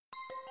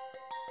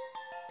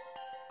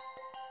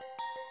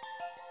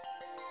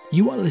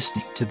You are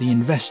listening to The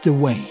Investor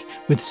Way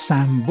with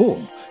Sam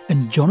Ball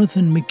and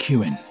Jonathan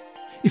McEwen.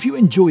 If you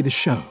enjoy the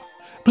show,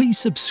 please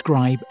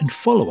subscribe and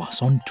follow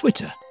us on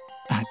Twitter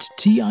at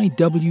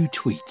TIW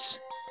Tweets.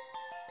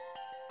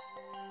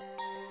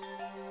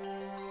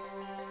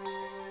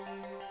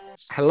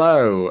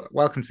 Hello,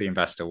 welcome to The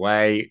Investor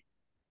Way.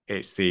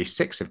 It's the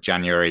 6th of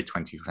January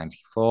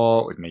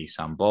 2024 with me,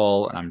 Sam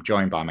Ball, and I'm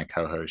joined by my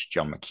co-host,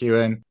 John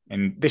McEwen.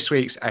 In this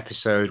week's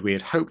episode, we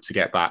had hoped to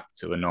get back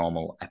to a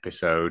normal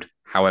episode.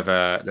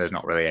 However, there's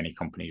not really any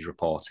companies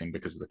reporting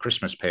because of the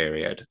Christmas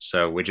period.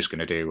 So we're just going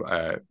to do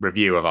a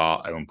review of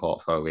our own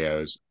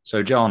portfolios.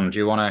 So John, do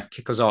you want to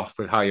kick us off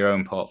with how your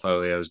own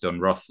portfolio's done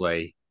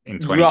roughly in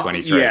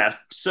 2023? Yeah,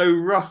 so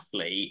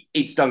roughly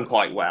it's done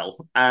quite well.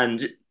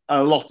 And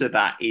a lot of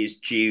that is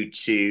due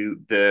to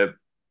the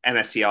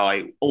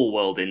MSCI All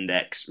World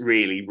Index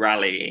really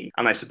rallying,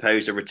 and I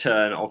suppose a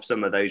return of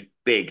some of those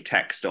big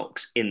tech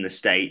stocks in the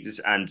States.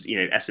 And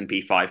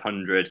S&P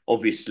 500,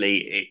 obviously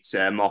it's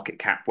a market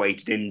cap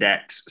weighted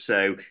index,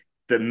 so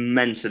the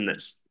momentum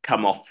that's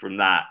come off from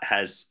that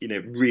has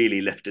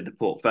really lifted the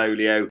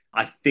portfolio.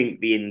 I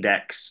think the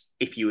index,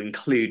 if you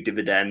include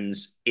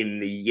dividends in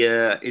the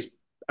year, is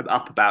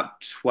up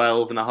about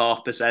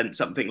 12.5%,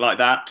 something like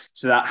that.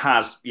 So that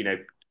has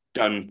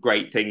done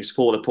great things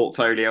for the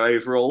portfolio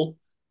overall.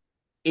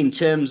 In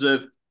terms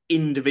of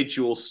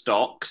individual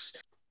stocks,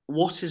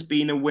 what has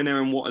been a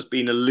winner and what has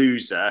been a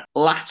loser?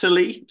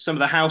 Latterly, some of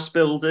the house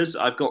builders,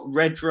 I've got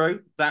Redrow,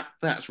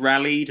 that's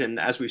rallied, and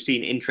as we've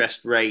seen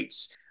interest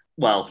rates,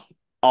 well,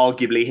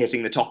 arguably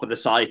hitting the top of the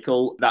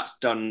cycle, that's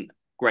done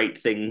great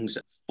things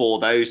for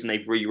those, and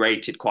they've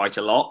re-rated quite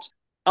a lot.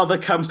 Other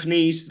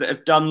companies that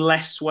have done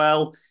less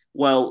well,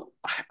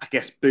 I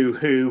guess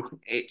boo-hoo.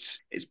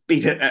 It's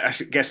been, I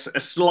guess,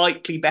 a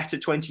slightly better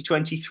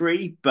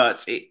 2023,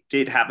 but it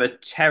did have a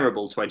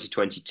terrible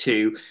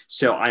 2022.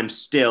 So I'm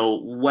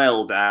still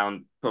well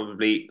down,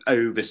 probably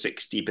over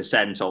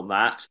 60% on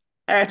that.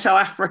 Airtel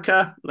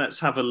Africa, let's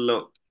have a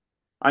look.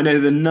 I know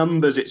the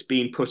numbers it's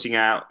been putting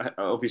out,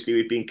 obviously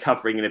we've been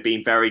covering and have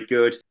been very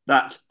good.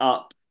 That's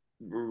up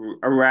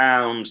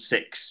around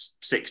 6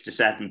 to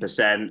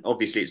 7%.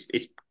 Obviously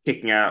it's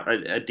kicking out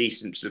a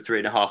decent sort of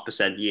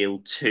 3.5%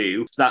 yield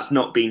too, so that's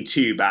not been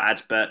too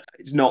bad, but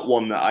it's not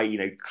one that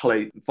I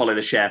follow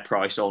the share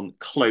price on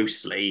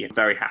closely. I'm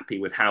very happy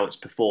with how it's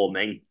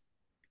performing.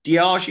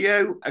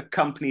 Diageo, a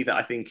company that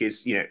I think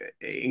is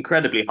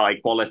incredibly high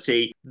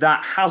quality,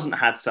 that hasn't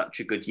had such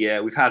a good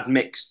year. We've had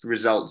mixed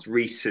results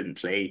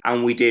recently,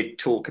 and we did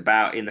talk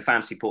about in the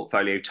fancy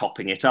portfolio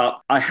topping it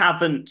up.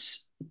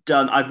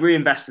 I've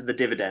reinvested the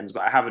dividends,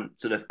 but I haven't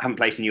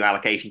placed a new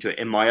allocation to it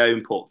in my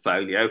own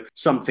portfolio,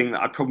 something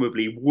that I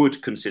probably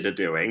would consider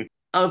doing.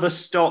 Other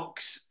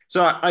stocks,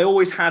 so I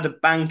always had a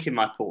bank in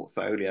my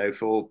portfolio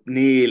for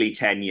nearly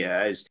 10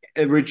 years.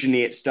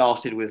 Originally, it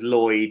started with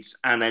Lloyd's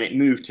and then it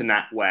moved to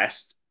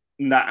NatWest.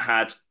 And that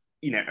had,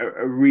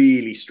 a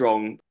really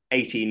strong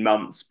 18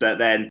 months. But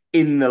then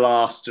in the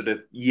last sort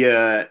of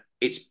year,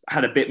 it's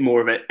had a bit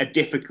more of a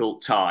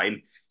difficult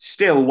time.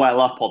 Still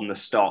well up on the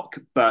stock,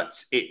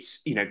 but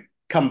it's,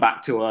 come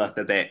back to earth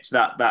a bit.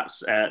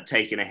 That's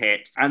taken a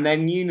hit. And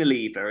then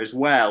Unilever as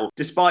well,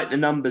 despite the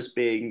numbers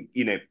being,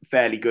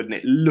 fairly good and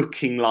it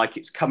looking like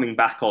it's coming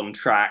back on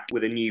track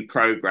with a new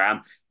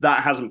program,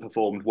 that hasn't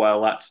performed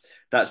well.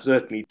 That's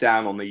certainly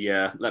down on the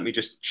year. Let me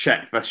just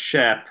check the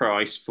share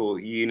price for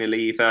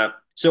Unilever.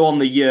 So on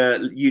the year,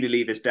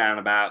 Unilever's down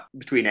about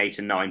between 8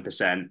 and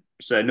 9%.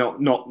 So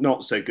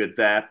not so good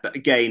there. But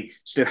again,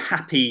 still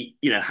happy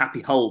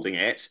holding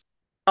it.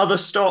 Other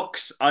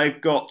stocks, I've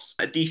got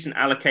a decent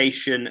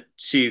allocation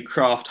to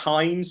Kraft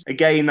Heinz.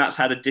 Again, that's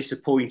had a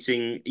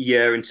disappointing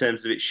year in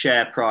terms of its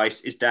share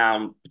price is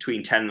down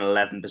between 10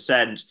 and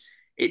 11%.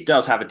 It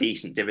does have a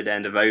decent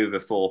dividend of over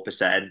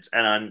 4%,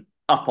 and I'm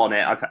up on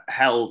it. I've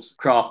held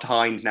Kraft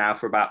Heinz now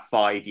for about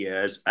 5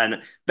 years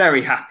and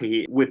very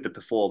happy with the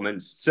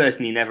performance.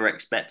 Certainly never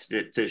expected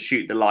it to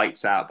shoot the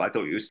lights out, but I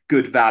thought it was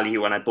good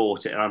value when I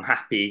bought it, and I'm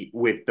happy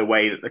with the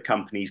way that the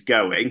company's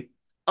going.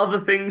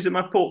 Other things in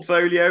my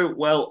portfolio,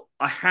 well,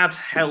 I had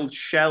held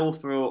Shell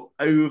for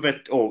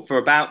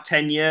about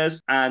 10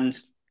 years, and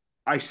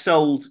I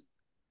sold,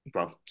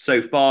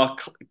 so far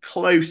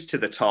close to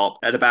the top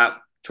at about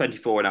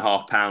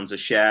 £24.5 a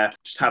share.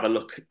 Just have a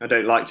look. I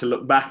don't like to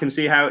look back and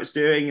see how it's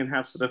doing and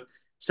have sort of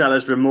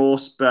seller's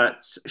remorse,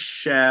 but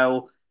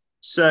Shell,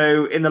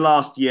 so in the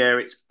last year,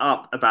 it's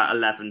up about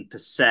 11.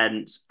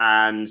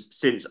 And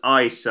since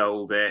I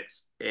sold it,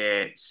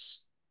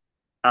 it's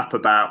up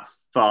about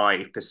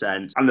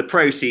 5%. And the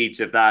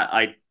proceeds of that,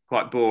 I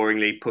quite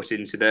boringly put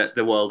into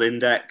the world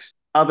index.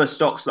 Other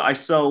stocks that I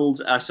sold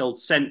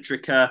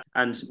Centrica,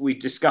 and we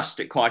discussed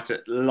it quite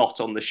a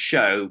lot on the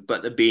show,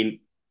 but there've been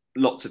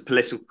lots of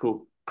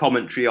political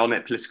commentary on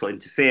it, political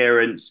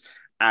interference,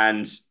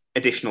 and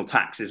additional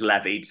taxes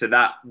levied. So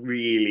that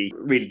really,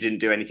 really didn't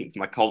do anything for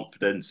my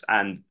confidence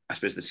and I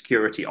suppose the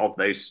security of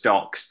those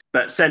stocks.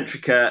 But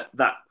Centrica,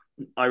 that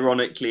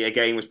ironically,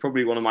 again, was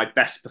probably one of my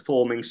best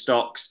performing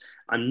stocks.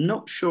 I'm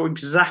not sure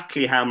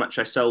exactly how much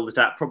I sold it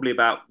at, probably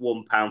about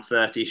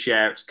 £1.30 a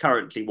share. It's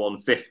currently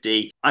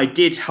 150. I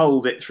did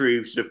hold it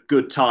through sort of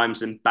good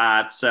times and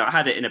bad. So I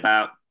had it in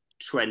about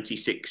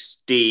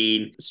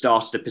 2016,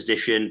 started a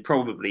position,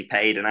 probably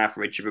paid an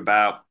average of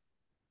about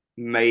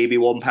maybe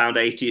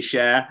 £1.80 a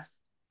share.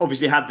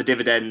 Obviously had the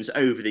dividends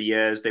over the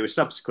years. They were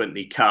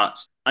subsequently cut.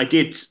 I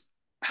did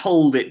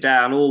hold it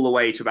down all the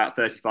way to about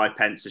 35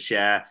 pence a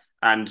share.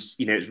 And,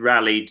 it's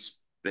rallied.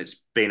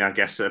 It's been, I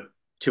guess, a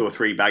 2 or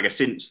 3 bagger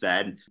since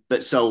then,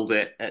 but sold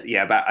it at,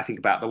 I think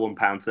about the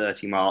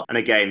 £1.30 mark. And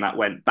again, that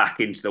went back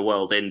into the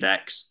world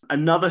index.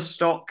 Another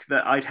stock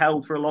that I'd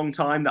held for a long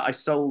time that I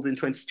sold in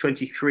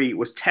 2023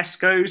 was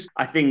Tesco's.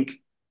 I think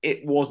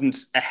it wasn't,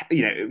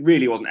 it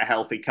really wasn't a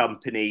healthy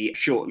company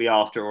shortly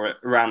after or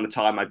around the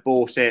time I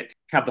bought it.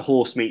 Had the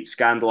horse meat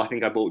scandal, I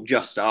think I bought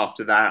just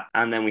after that.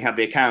 And then we had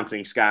the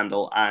accounting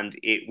scandal and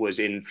it was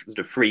in sort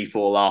of free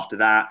fall after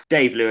that.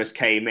 Dave Lewis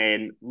came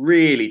in,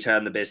 really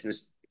turned the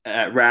business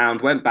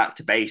round, went back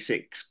to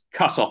basics,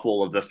 cut off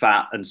all of the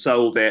fat and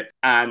sold it.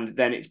 And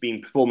then it's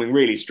been performing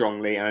really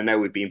strongly. And I know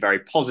we've been very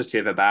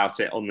positive about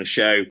it on the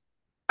show.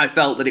 I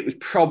felt that it was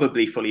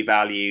probably fully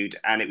valued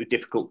and it was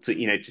difficult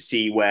to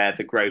see where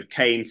the growth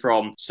came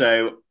from.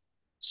 So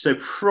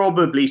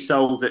probably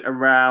sold it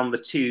around the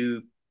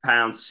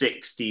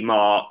 £2.60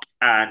 mark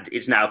and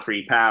it's now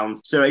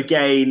 £3. So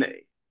again,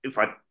 if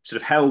I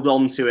sort of held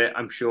on to it,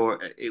 I'm sure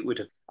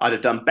I'd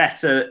have done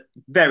better.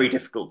 Very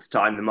difficult to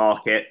time the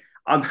market.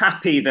 I'm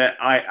happy that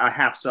I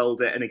have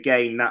sold it. And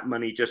again, that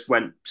money just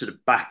went sort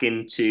of back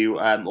into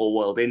All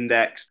World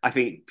Index. I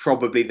think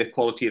probably the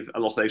quality of a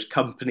lot of those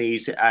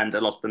companies and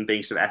a lot of them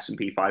being sort of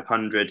S&P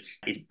 500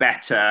 is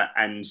better.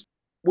 And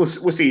we'll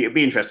see. It'll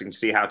be interesting to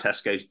see how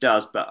Tesco's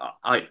does. But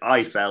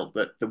I felt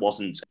that there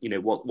wasn't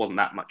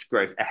that much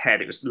growth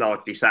ahead. It was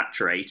largely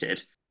saturated.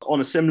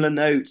 On a similar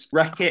note,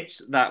 Reckitt,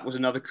 that was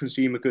another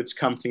consumer goods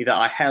company that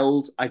I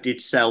held. I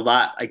did sell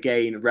that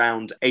again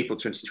around April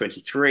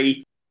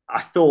 2023. I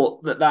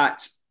thought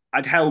that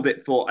I'd held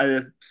it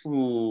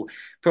for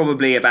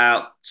probably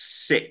about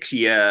 6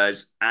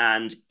 years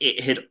and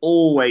it had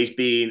always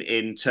been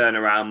in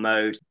turnaround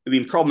mode. It had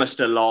been promised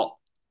a lot.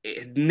 It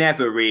had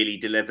never really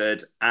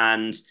delivered.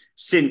 And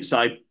since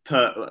I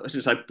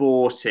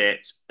bought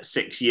it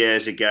 6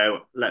 years ago,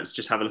 let's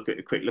just have a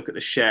quick look at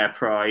the share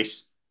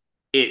price.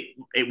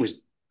 It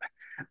was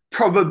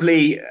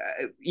probably,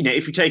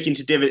 if you take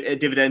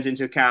dividends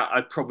into account,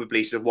 I'd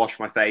probably sort of wash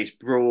my face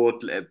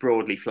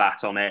broadly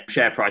flat on it.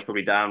 Share price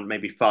probably down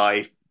maybe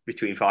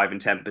between 5 and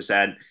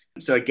 10%.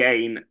 So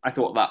again, I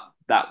thought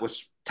that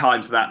was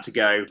time for that to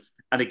go.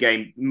 And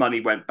again, money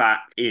went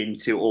back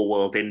into All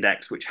World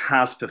Index, which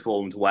has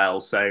performed well.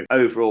 So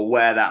overall,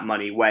 where that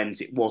money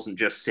went, it wasn't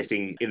just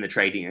sitting in the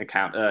trading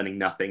account earning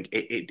nothing.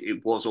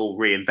 It was all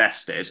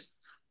reinvested.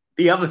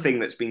 The other thing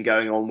that's been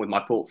going on with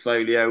my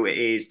portfolio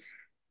is,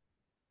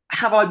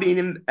 have I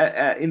been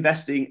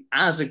investing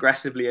as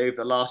aggressively over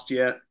the last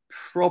year?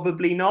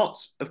 Probably not.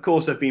 Of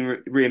course, I've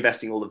been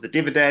reinvesting all of the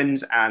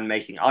dividends and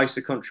making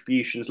ISA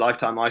contributions,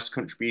 lifetime ISA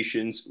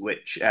contributions,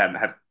 which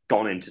have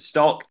gone into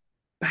stock.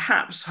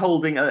 Perhaps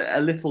holding a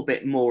little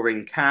bit more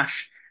in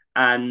cash.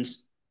 And,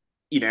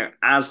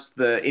 as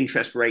the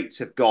interest rates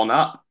have gone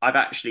up, I've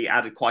actually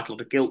added quite a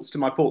lot of gilts to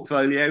my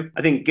portfolio.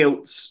 I think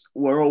gilts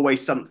were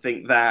always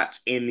something that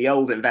in the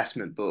old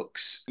investment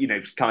books,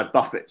 kind of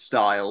Buffett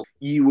style,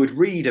 you would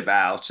read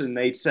about and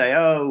they'd say,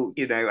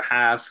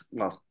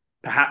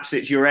 perhaps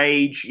it's your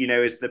age,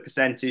 is the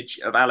percentage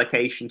of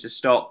allocation to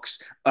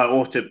stocks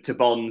or to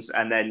bonds.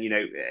 And then,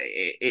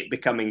 it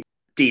becoming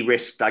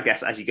de-risked, I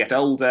guess, as you get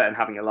older and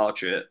having a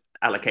larger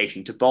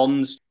allocation to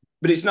bonds.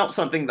 But it's not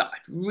something that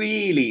I'd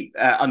really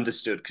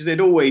understood because they'd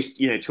always,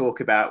 talk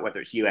about whether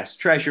it's US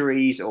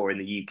treasuries or in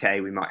the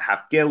UK, we might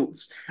have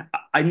gilts.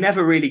 I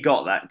never really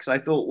got that because I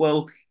thought,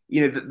 well,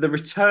 the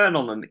return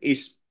on them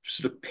is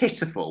sort of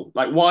pitiful.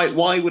 Like,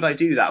 why would I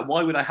do that?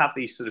 Why would I have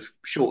these sort of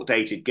short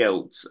dated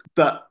gilts?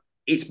 But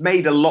it's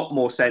made a lot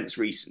more sense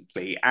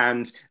recently.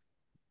 And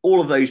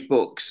all of those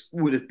books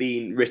would have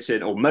been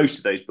written, or most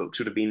of those books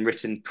would have been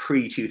written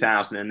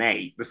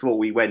pre-2008, before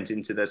we went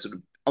into the sort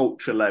of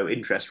ultra low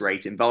interest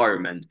rate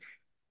environment.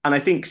 And I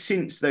think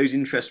since those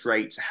interest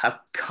rates have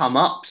come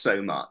up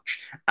so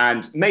much,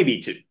 and maybe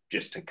to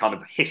kind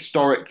of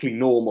historically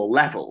normal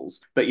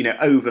levels, but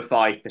over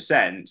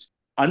 5%,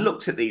 I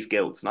looked at these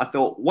gilts and I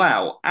thought,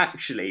 wow,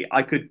 actually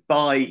I could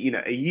buy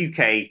a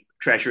UK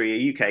treasury,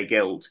 a UK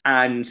gilt,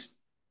 and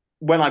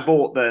when I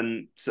bought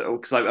them,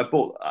 because I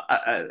bought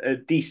a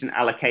decent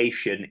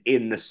allocation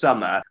in the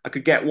summer, I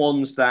could get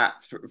ones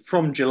that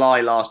from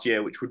July last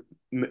year, which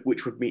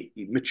would be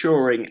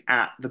maturing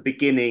at the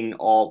beginning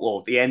of,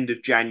 or the end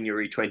of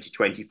January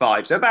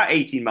 2025. So about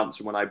 18 months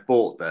from when I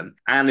bought them.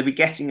 And I'd be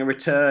getting a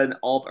return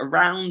of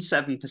around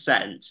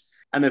 7%.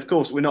 And of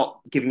course, we're not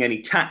giving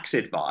any tax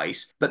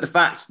advice, but the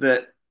fact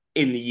that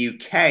in the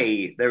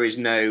UK, there is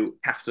no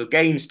capital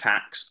gains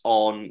tax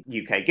on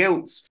UK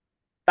gilts,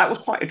 that was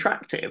quite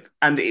attractive.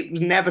 And it was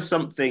never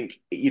something,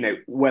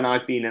 when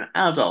I've been an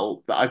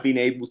adult, that I've been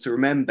able to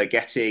remember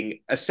getting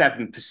a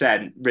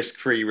 7%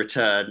 risk-free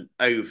return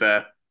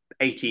over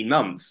 18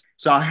 months.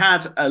 So I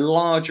had a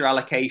larger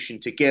allocation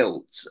to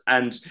gilts,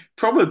 and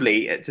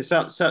probably to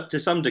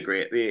some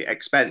degree at the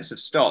expense of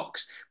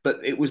stocks, but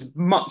it was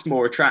much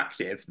more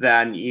attractive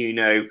than,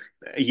 a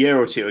year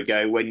or two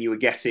ago when you were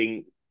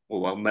getting,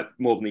 well,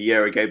 more than a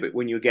year ago, but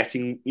when you were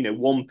getting,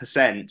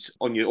 1%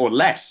 on your, or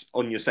less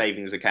on your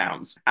savings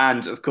accounts.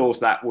 And of course,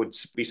 that would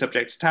be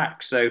subject to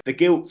tax. So the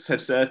gilts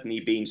have certainly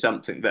been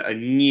something that are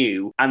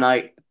new. And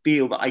I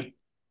feel that I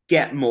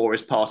get more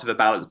as part of a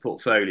balanced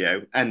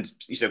portfolio, and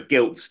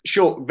gilts,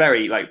 short,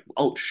 very like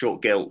ultra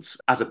short gilts,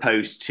 as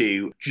opposed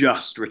to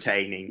just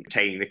retaining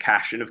the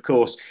cash. And of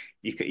course,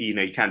 you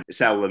can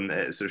sell them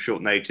at sort of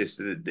short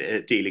notice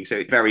dealing, so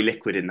it's very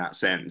liquid in that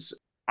sense.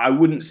 I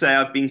wouldn't say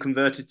I've been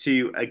converted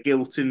to a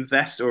gilt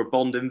investor or a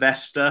bond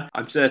investor.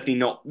 I'm certainly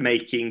not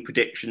making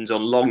predictions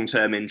on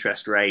long-term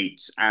interest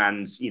rates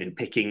and,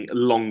 picking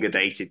longer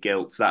dated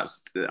gilts.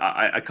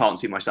 I can't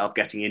see myself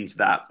getting into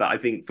that. But I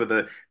think for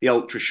the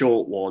ultra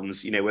short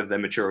ones, whether they're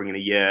maturing in a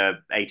year,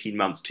 18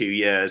 months, 2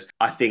 years,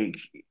 I think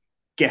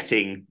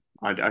getting,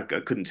 I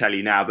couldn't tell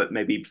you now, but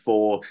maybe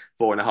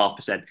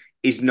 4.5%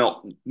 is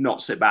not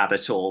so bad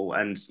at all.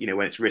 And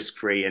when it's risk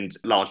free and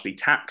largely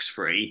tax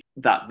free,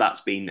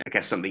 that's been, I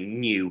guess, something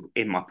new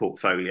in my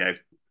portfolio.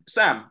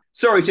 Sam,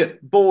 sorry to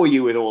bore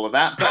you with all of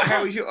that, but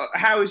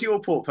how has your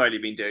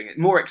portfolio been doing? It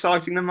more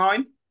exciting than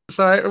mine?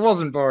 So it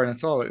wasn't boring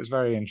at all. It was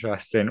very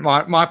interesting.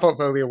 My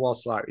portfolio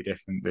was slightly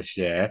different this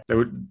year. There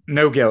were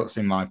no gilts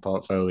in my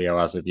portfolio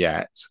as of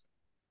yet,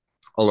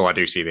 although I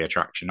do see the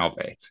attraction of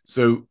it.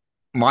 So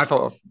my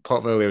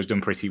portfolio has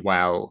done pretty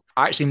well.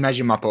 I actually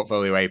measure my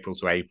portfolio April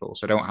to April,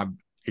 so I don't have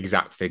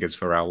exact figures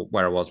for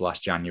where I was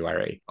last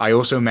January. I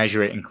also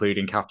measure it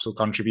including capital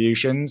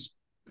contributions.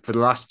 For the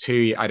last 2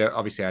 years,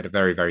 I had a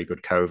very, very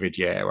good COVID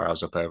year where I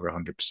was up over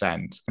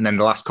 100%. And then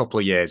the last couple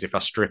of years, if I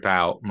strip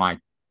out my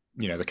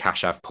the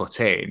cash I've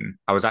put in,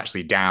 I was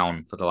actually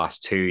down for the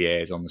last 2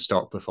 years on the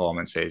stock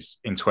performances.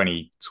 In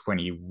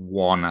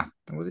 2021,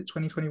 was it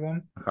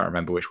 2021? I can't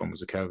remember which one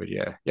was a COVID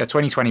year. Yeah,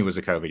 2020 was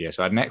a COVID year.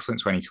 So I had an excellent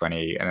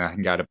 2020, and I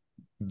think I had a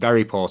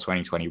very poor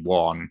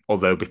 2021,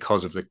 although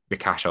because of the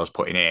cash I was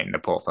putting in, the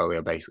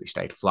portfolio basically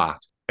stayed flat.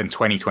 And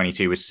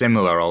 2022 was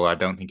similar, although I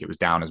don't think it was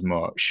down as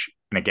much.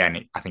 And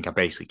again, I think I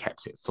basically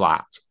kept it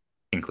flat,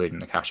 including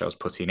the cash I was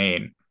putting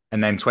in.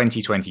 And then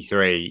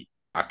 2023,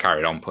 I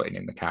carried on putting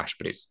in the cash,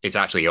 but it's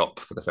actually up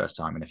for the first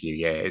time in a few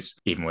years,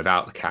 even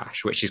without the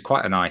cash, which is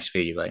quite a nice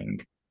feeling.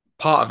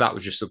 Part of that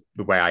was just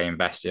the way I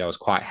invested. I was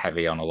quite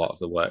heavy on a lot of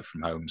the work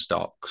from home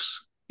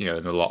stocks,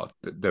 and a lot of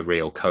the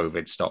real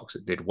COVID stocks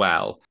that did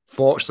well.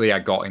 Fortunately, I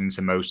got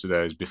into most of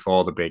those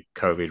before the big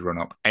COVID run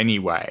up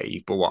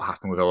anyway. But what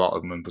happened with a lot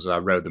of them was I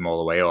rode them all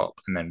the way up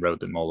and then rode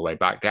them all the way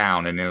back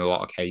down. And in a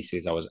lot of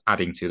cases, I was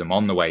adding to them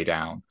on the way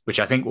down, which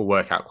I think will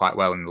work out quite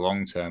well in the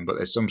long term. But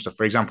there's some stuff,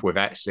 for example, with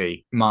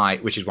Etsy,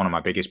 which is one of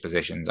my biggest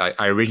positions.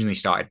 I originally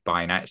started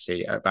buying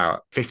Etsy at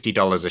about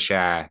 $50 a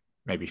share,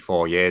 maybe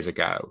 4 years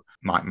ago.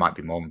 Might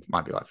be more,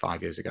 might be like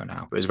 5 years ago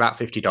now. But it was about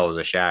 $50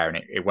 a share, and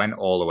it went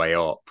all the way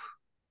up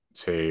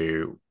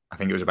to, I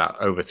think it was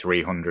about over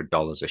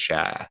 $300 a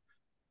share.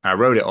 And I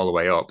rode it all the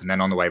way up, and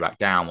then on the way back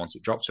down, once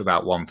it dropped to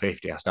about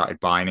 150, I started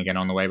buying again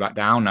on the way back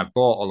down. And I've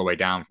bought all the way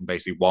down from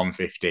basically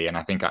 150, and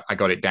I think I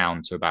got it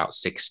down to about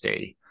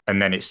 60.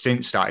 And then it's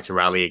since started to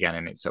rally again,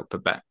 and it's up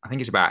about, I think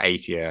it's about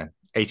 80 or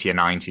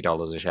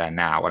 $90 a share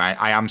now. And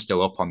I am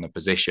still up on the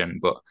position,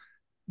 but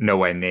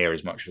nowhere near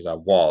as much as I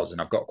was.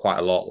 And I've got quite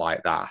a lot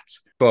like that.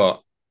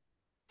 But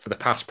for the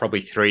past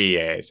probably 3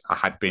 years, I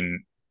had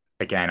been,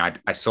 again,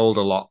 I sold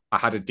a lot. I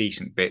had a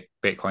decent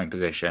Bitcoin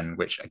position,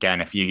 which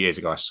again, a few years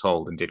ago I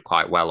sold and did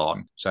quite well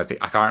on. So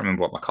I can't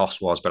remember what my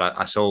cost was, but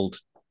I sold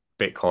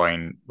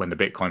Bitcoin when the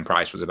Bitcoin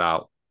price was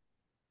about,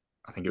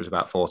 I think it was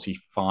about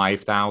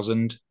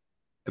 45,000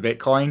 a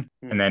Bitcoin.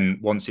 And then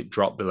once it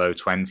dropped below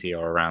 20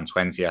 or around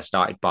 20, I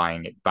started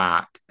buying it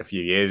back a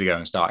few years ago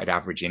and started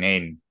averaging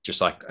in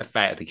just like a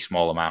fairly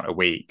small amount a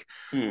week.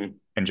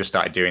 And just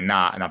started doing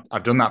that. And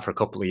I've done that for a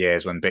couple of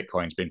years when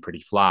Bitcoin's been pretty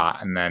flat.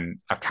 And then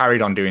I've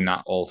carried on doing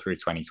that all through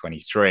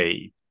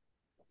 2023.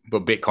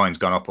 But Bitcoin's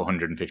gone up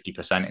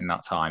 150% in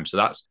that time. So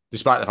that's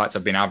despite the fact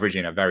I've been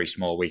averaging a very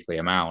small weekly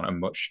amount and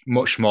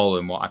much smaller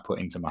than what I put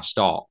into my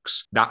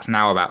stocks. That's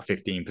now about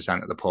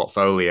 15% of the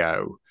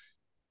portfolio.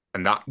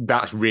 And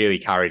that's really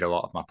carried a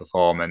lot of my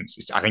performance.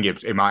 I think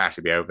it might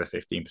actually be over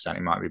 15%.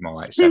 It might be more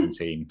like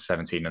 17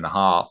 and a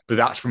half. But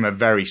that's from a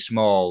very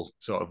small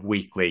sort of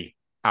weekly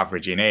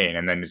averaging in,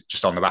 and then it's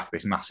just on the back of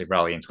this massive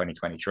rally in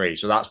 2023.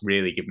 So that's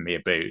really given me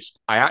a boost.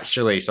 I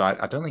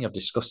don't think I've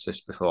discussed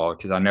this before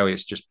because I know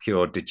it's just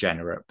pure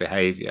degenerate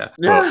behavior.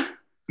 But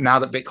now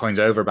that Bitcoin's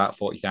over about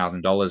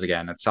 $40,000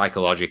 again, and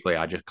psychologically,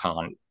 I just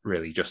can't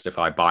really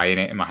justify buying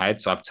it in my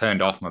head. So I've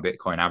turned off my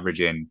Bitcoin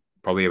averaging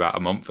probably about a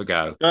month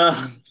ago.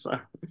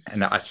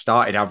 And I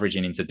started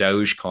averaging into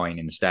Dogecoin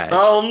instead.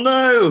 Oh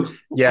no.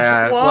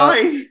 Yeah.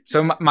 Why? Well,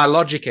 so my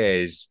logic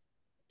is,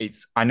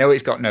 I know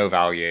it's got no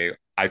value.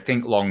 I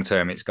think long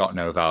term it's got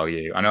no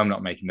value. I know I'm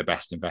not making the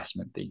best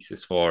investment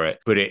thesis for it,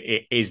 but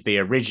it is the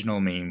original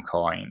meme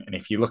coin. And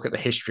if you look at the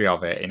history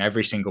of it, in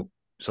every single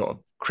sort of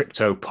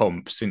crypto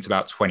pump since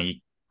about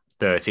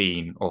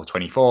 2013 or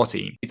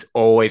 2014, it's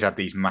always had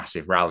these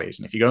massive rallies.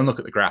 And if you go and look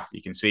at the graph,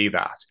 you can see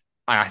that.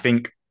 And I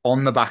think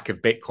on the back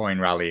of Bitcoin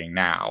rallying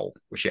now,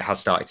 which it has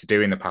started to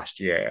do in the past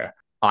year,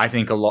 I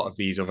think a lot of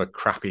these other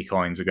crappy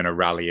coins are going to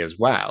rally as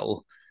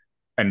well.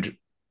 And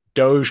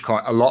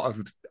Dogecoin, a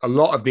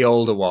lot of the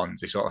older ones,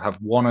 they sort of have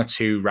one or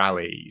two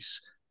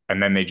rallies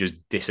and then they just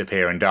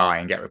disappear and die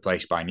and get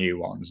replaced by new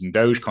ones. And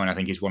Dogecoin, I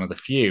think, is one of the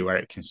few where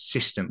it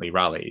consistently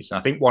rallies. And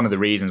I think one of the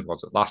reasons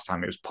was that last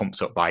time it was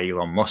pumped up by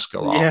Elon Musk a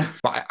lot. Yeah.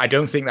 But I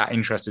don't think that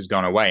interest has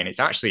gone away. And it's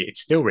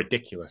still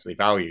ridiculously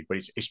valued, but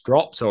it's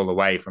dropped all the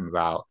way from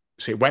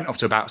so it went up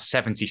to about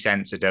 70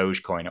 cents a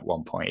Dogecoin at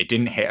one point. It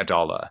didn't hit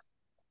 $1.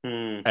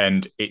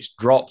 And it's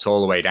dropped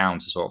all the way down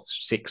to sort of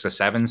 6 or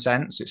 7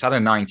 cents. It's had a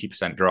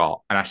 90%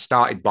 drop. And I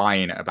started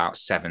buying at about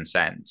 7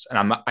 cents.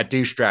 And I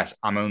do stress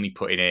I'm only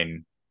putting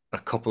in a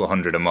couple of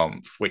hundred a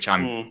month, which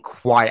I'm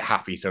quite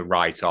happy to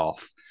write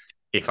off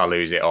if I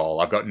lose it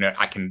all. I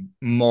can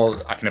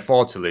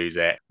afford to lose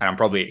it, and I'm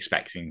probably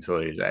expecting to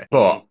lose it.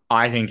 But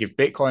I think if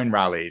Bitcoin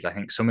rallies, I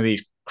think some of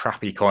these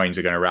crappy coins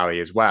are going to rally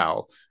as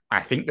well.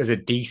 I think there's a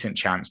decent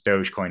chance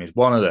Dogecoin is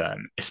one of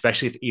them,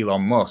 especially if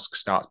Elon Musk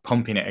starts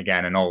pumping it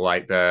again and all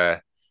like I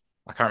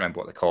can't remember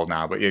what they're called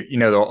now, but you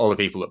know, all the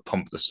people that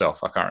pump the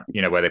stuff.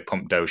 Where they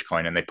pump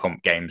Dogecoin and they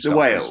pump GameStop. The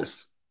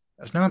whales.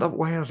 No, not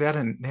whales. They had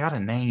a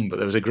name, but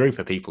there was a group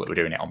of people that were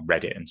doing it on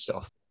Reddit and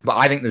stuff. But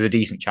I think there's a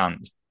decent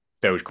chance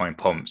Dogecoin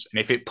pumps. And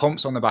if it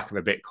pumps on the back of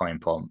a Bitcoin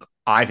pump,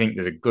 I think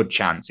there's a good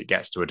chance it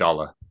gets to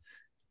 $1.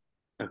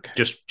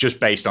 Okay. Just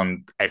based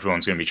on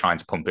everyone's going to be trying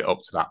to pump it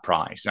up to that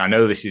price. And I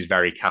know this is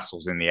very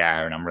castles in the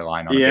air and I'm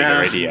relying on a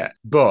bigger idiot,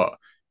 but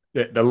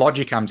the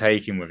logic I'm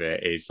taking with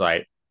it is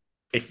like,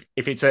 if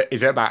is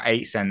it about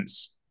 8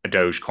 cents a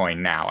Dogecoin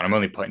now, and I'm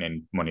only putting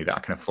in money that I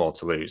can afford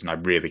to lose, and I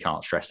really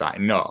can't stress that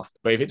enough.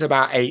 But if it's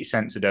about 8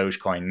 cents a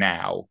Dogecoin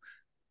now,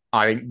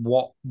 I think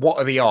what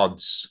are the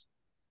odds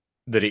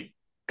that it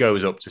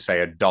goes up to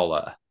say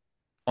 $1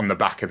 on the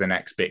back of the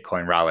next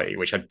Bitcoin rally,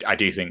 which I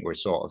do think we're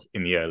sort of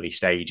in the early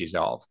stages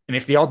of. And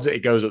if the odds that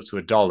it goes up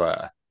to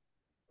 $1,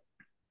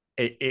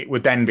 it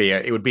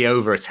would be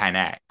over a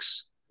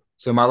 10x.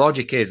 So my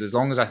logic is, as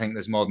long as I think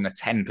there's more than a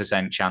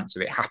 10% chance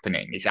of it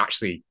happening, it's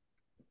actually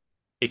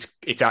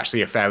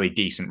a fairly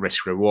decent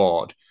risk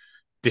reward,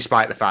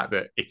 despite the fact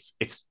that it's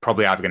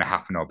probably either going to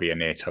happen or be a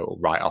near total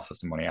write-off of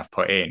the money I've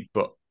put in.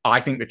 But I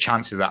think the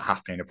chances of that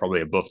happening are probably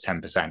above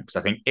 10%, because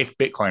I think if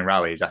Bitcoin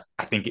rallies,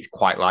 I think it's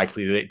quite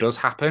likely that it does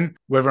happen.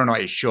 Whether or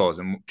not it should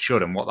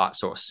and what that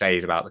sort of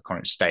says about the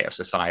current state of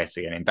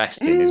society and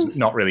investing is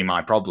not really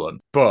my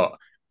problem. But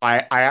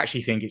I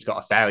actually think it's got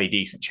a fairly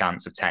decent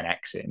chance of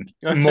 10xing,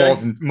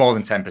 more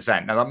than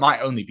 10%. Now, that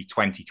might only be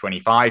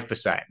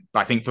 20-25%, but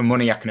I think for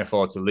money I can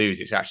afford to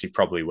lose, it's actually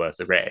probably worth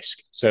the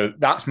risk. So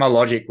that's my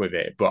logic with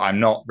it, but I'm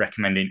not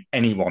recommending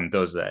anyone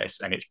does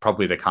this, and it's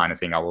probably the kind of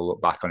thing I will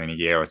look back on in a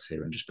year or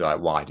two and just be like,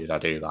 why did I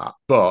do that?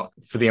 But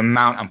for the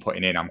amount I'm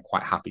putting in, I'm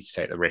quite happy to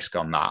take the risk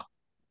on that.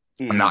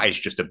 And that is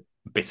just a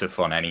bit of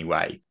fun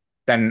anyway.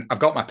 Then I've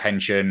got my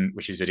pension,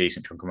 which is a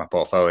decent chunk of my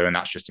portfolio, and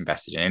that's just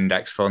invested in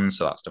index funds.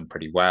 So that's done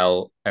pretty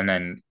well. And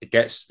then it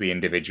gets the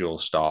individual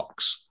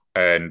stocks.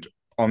 And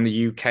on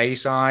the UK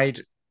side,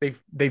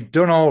 they've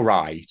done all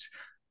right.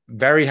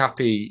 Very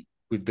happy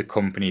with the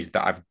companies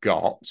that I've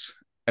got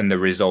and the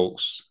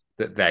results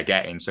that they're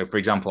getting. So for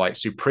example, like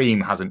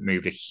Supreme hasn't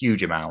moved a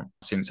huge amount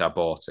since I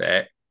bought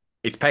it.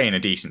 It's paying a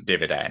decent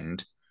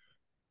dividend,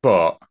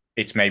 but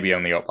it's maybe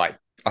only up like,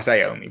 I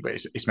say only, but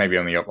it's maybe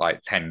only up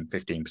like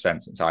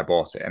 10-15% since I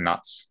bought it. And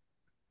that's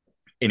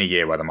in a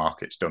year where the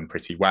market's done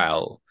pretty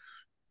well.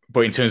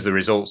 But in terms of the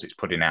results it's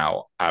putting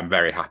out, I'm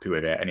very happy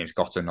with it. And it's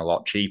gotten a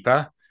lot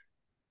cheaper.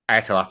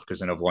 Airtel Africa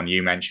is another one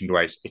you mentioned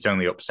where it's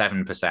only up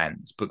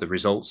 7%, but the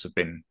results have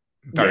been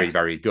very,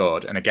 very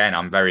good. And again,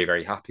 I'm very,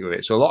 very happy with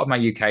it. So a lot of my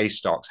UK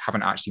stocks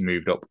haven't actually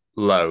moved up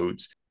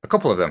loads. A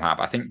couple of them have.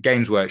 I think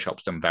Games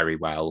Workshop's done very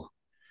well.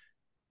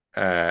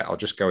 I'll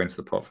just go into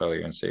the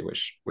portfolio and see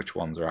which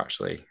ones are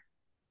actually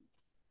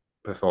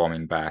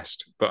performing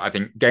best. But I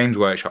think Games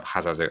Workshop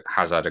has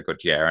had a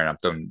good year, and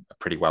I've done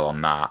pretty well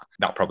on that.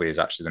 That probably is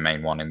actually the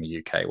main one in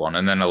the UK one.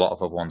 And then a lot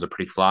of other ones are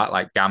pretty flat,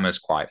 like Gamma's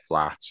quite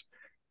flat.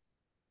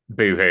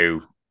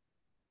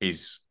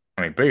 Boohoo's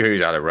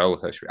had a roller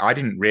coaster. I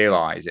didn't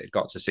realize it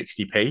got to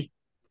 60p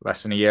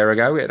less than a year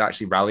ago. It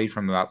actually rallied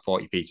from about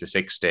 40p to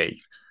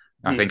 60.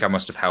 I think I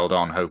must have held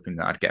on hoping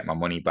that I'd get my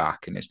money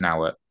back, and it's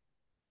now at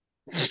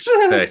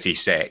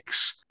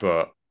 36,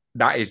 but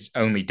that is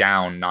only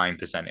down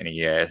 9% in a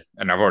year,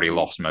 and I've already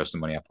lost most of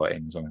the money I put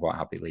in, so I'm quite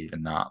happy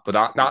leaving that.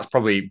 But that's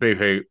probably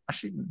Boohoo.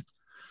 Actually,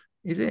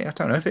 is it? I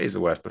don't know if it is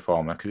the worst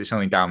performer, because it's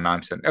only down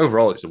 9%.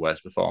 Overall, it's the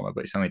worst performer,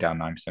 but it's only down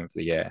 9% for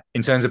the year.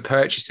 In terms of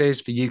purchases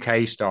for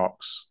UK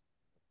stocks,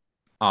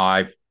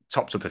 I've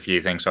topped up a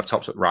few things. So I've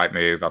topped up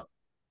Rightmove, I've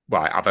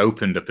I've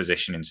opened a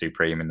position in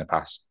Supreme in the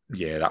past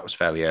year. That was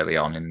fairly early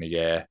on in the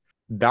year.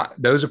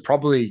 Those are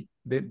probably,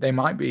 they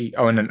might be.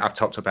 Oh, and then I've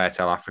topped up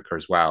Airtel Africa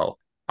as well.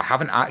 I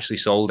haven't actually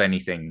sold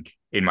anything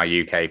in my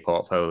UK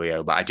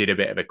portfolio, but I did a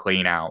bit of a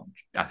clean out,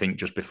 I think,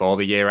 just before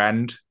the year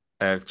end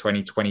of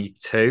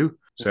 2022.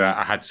 So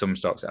I had some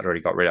stocks that I'd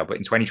already got rid of. But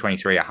in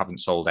 2023, I haven't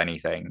sold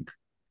anything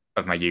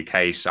of my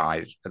UK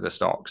side of the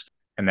stocks.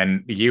 And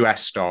then the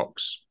US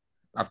stocks,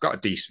 I've got a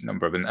decent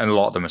number of them, and a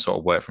lot of them are sort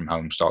of work from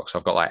home stocks. So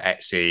I've got like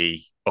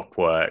Etsy,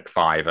 Upwork,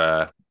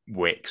 Fiverr,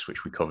 Wix,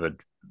 which we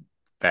covered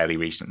fairly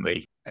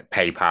recently,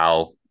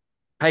 PayPal.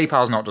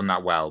 PayPal's not done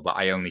that well, but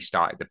I only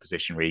started the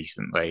position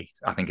recently.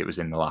 I think it was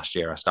in the last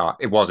year I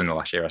started. It was in the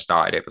last year I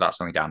started it, but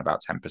that's only down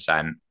about 10%.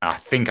 And I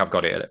think I've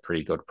got it at a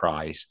pretty good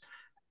price.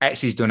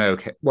 Etsy's done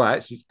okay. Well,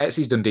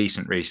 Etsy's done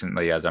decent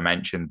recently, as I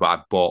mentioned, but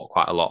I've bought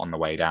quite a lot on the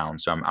way down.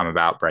 So I'm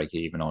about break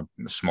even on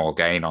a small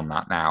gain on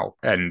that now.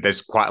 And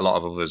there's quite a lot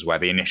of others where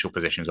the initial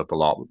position's up a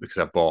lot, but because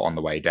I've bought on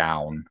the way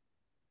down,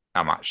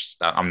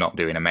 I'm not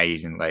doing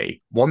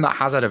amazingly. One that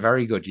has had a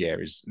very good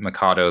year is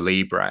Mercado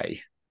Libre.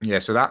 Yeah,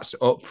 so that's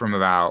up from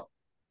about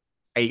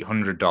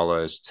 $800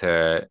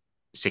 to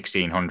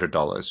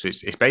 $1,600. So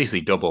it's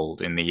basically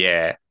doubled in the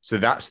year. So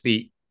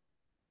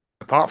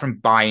apart from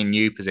buying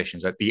new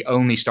positions, the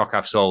only stock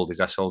I've sold is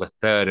I sold a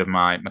third of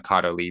my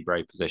Mercado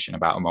Libre position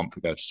about a month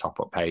ago to top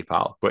up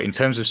PayPal. But in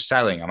terms of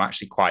selling, I'm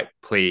actually quite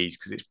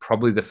pleased because it's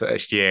probably the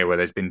first year where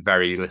there's been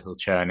very little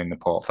churn in the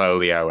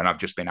portfolio, and I've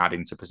just been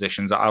adding to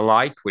positions that I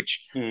like,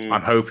 which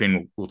I'm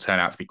hoping will turn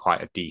out to be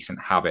quite a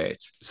decent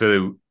habit.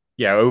 So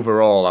yeah,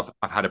 overall,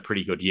 I've had a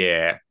pretty good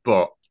year,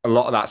 but a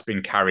lot of that's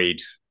been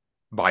carried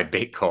by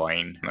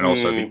Bitcoin, and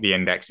also the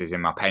indexes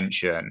in my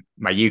pension.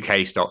 My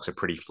UK stocks are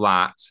pretty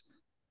flat,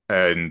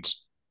 and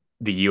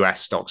the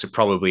US stocks are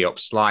probably up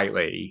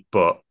slightly,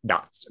 but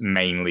that's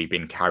mainly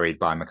been carried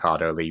by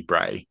Mercado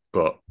Libre.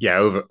 But yeah,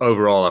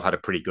 overall, I've had a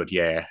pretty good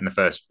year, and the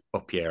first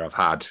up year I've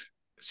had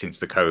since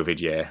the COVID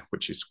year,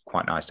 which is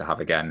quite nice to have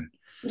again.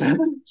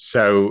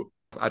 So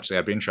actually,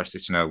 I'd be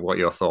interested to know what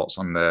your thoughts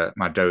on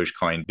my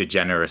Dogecoin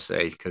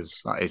degeneracy,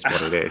 because that is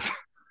what it is.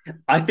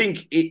 I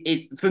think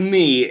it for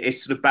me,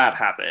 it's sort of bad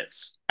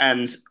habits.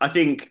 And I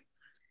think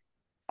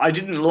I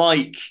didn't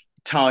like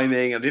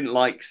timing. I didn't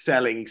like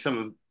selling some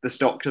of the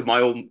stocks of my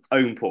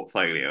own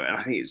portfolio. And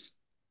I think it's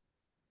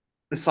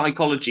the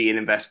psychology in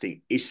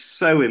investing is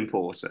so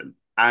important.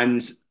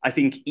 And I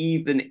think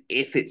even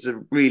if it's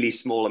a really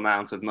small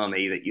amount of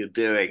money that you're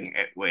doing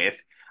it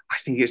with, I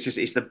think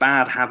it's the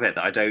bad habit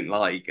that I don't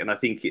like. And I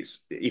think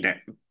it's,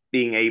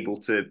 being able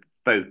to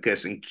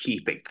focus and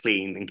keep it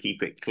clean and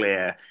keep it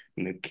clear,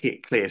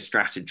 clear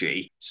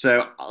strategy.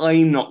 So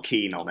I'm not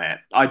keen on it.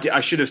 I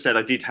should have said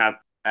I did have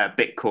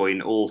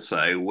Bitcoin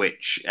also,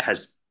 which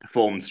has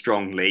performed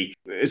strongly.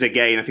 As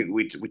again, I think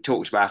we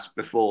talked about it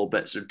before,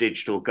 but sort of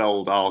digital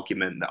gold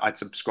argument that I'd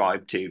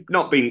subscribe to,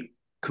 not being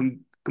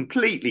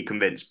completely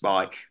convinced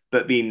by,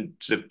 but being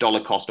sort of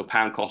dollar cost or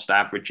pound cost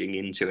averaging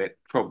into it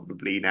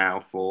probably now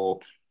for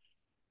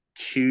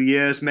 2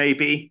 years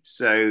maybe.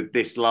 So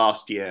this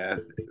last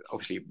year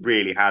obviously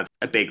really had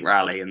a big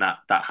rally, and that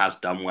has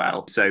done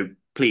well. So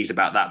pleased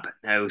about that. But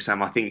no,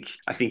 Sam, I think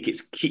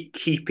it's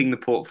keeping the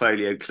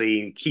portfolio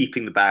clean,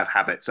 keeping the bad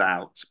habits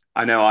out.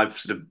 I know I've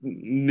sort of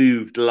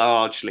moved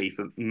largely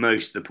for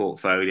most of the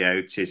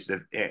portfolio to sort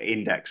of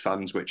index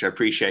funds, which I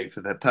appreciate for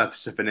the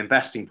purpose of an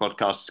investing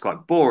podcast is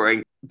quite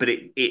boring. But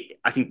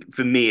I think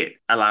for me, it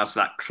allows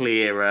that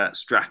clearer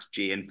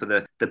strategy, and for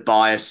the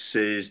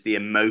biases, the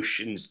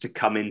emotions to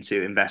come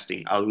into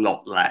investing a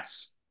lot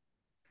less.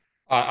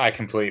 I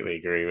completely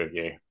agree with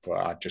you, but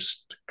I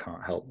just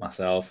can't help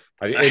myself.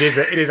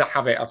 It is a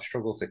habit I've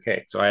struggled to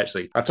kick. So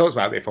I've talked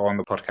about it before on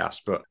the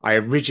podcast, but I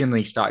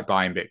originally started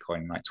buying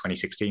Bitcoin in like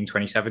 2016,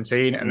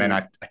 2017. And then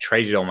I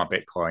traded all my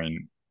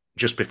Bitcoin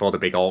just before the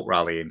big alt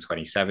rally in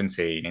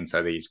 2017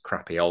 into these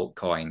crappy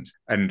altcoins.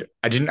 And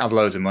I didn't have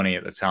loads of money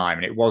at the time,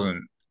 and it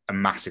wasn't a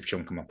massive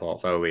chunk of my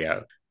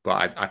portfolio.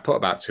 But I put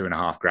about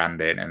 2.5 grand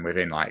in, and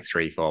within like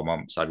 3-4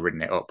 months, I'd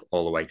ridden it up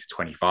all the way to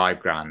 25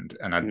 grand,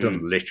 and I'd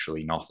done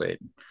literally nothing.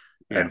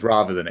 Yeah. And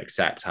rather than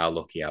accept how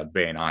lucky I'd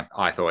been,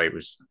 I thought it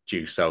was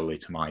due solely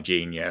to my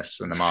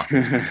genius, and the market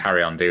was going to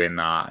carry on doing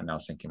that. And I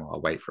was thinking, well,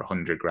 I'll wait for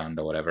 100 grand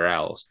or whatever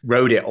else.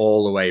 Rode it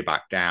all the way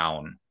back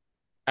down.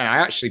 And I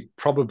actually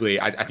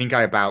I think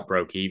I about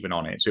broke even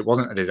on it. So it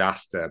wasn't a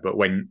disaster. But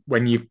when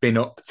you've been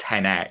up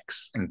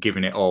 10x and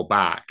given it all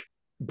back,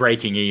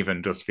 breaking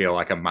even does feel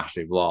like a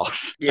massive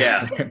loss.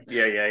 Yeah.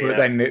 But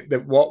then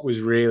what was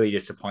really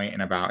disappointing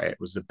about it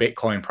was the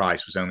Bitcoin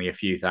price was only a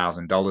few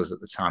 $1,000s at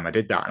the time I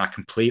did that. And I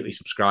completely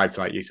subscribed to,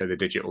 like you said, the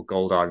digital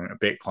gold argument of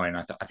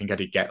Bitcoin. I think I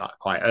did get that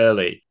quite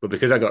early. But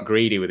because I got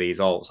greedy with these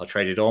alts, I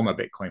traded all my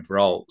Bitcoin for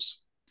alts.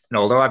 And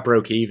although I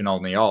broke even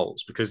on the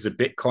alts, because the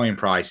Bitcoin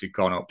price had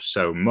gone up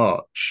so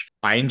much,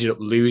 I ended up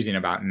losing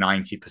about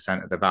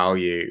 90% of the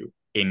value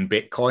in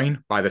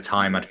Bitcoin by the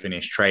time I'd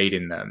finished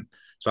trading them.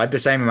 So I had the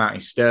same amount in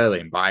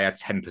sterling, but I had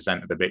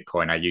 10% of the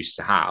Bitcoin I used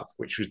to have,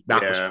 was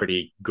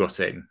pretty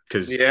gutting,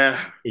 because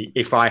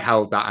if I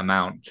held that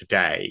amount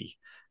today,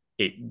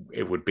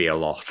 it would be a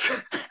lot.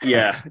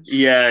 Yeah. But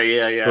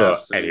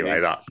Absolutely. anyway,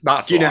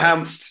 that's Do you know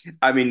life. how?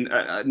 I mean,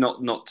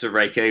 not to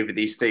rake over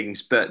these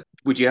things, but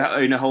would you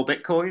own a whole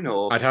Bitcoin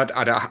or? I had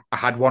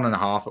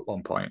 1.5 at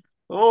one point.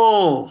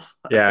 Oh,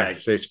 Yeah, okay,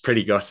 so it's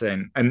pretty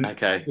gutting. And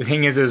okay, the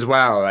thing is as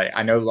well, like,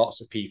 I know lots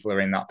of people are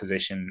in that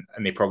position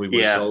and they probably would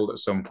have yeah, sold at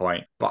some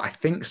point. But I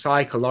think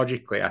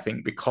psychologically, I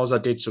think because I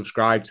did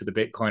subscribe to the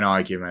Bitcoin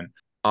argument,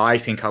 I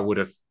think I would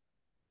have,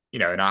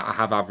 and I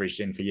have averaged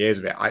in for years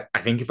of it. I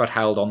think if I'd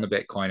held on the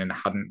Bitcoin and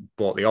hadn't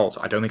bought the alt,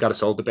 I don't think I'd have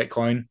sold the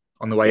Bitcoin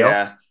on the way up.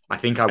 yeah, I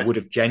think I would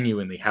have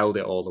genuinely held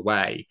it all the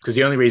way, because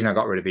the only reason I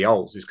got rid of the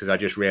alts is because I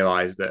just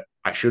realized that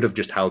I should have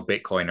just held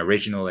Bitcoin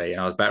originally,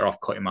 and I was better off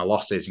cutting my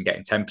losses and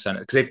getting 10%.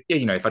 Because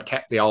if I'd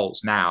kept the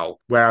alts now,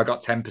 where I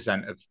got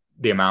 10% of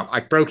the amount, I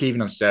broke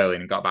even on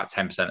sterling and got about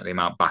 10% of the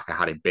amount back I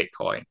had in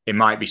Bitcoin. It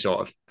might be sort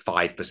of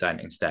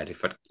 5% instead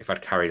if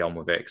I'd carried on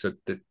with it, because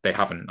they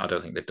haven't. I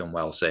don't think they've done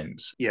well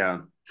since. yeah.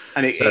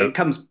 And So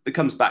it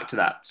comes back to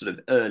that sort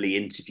of early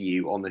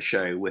interview on the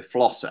show with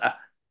Flosser,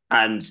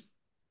 and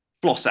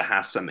Flosser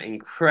has some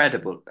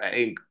incredible.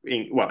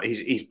 Well,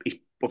 he's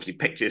obviously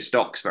picked his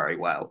stocks very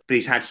well, but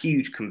he's had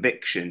huge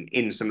conviction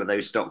in some of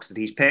those stocks that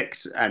he's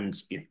picked, and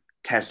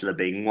Tesla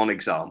being one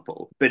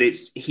example. But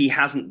he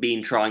hasn't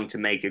been trying to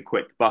make a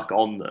quick buck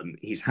on them.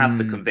 He's had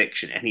the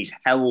conviction and he's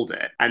held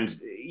it. And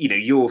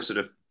you're sort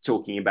of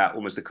talking about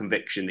almost the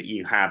conviction that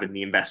you have in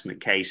the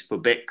investment case for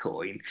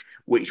Bitcoin,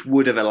 which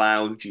would have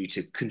allowed you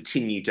to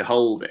continue to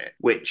hold it,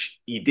 which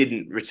you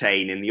didn't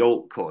retain in the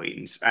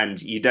altcoins and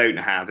you don't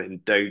have in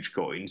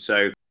Dogecoin.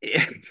 So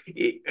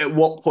at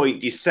what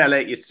point do you sell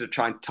it? You sort of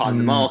try and time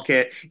the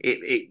market.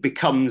 It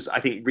becomes, I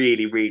think,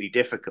 really, really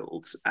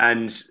difficult.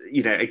 And,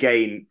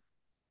 again,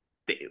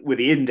 with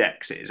the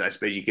indexes, I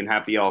suppose you can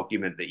have the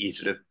argument that you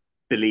sort of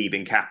believe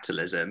in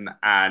capitalism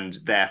and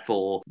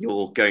therefore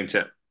you're going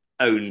to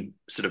own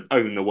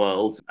the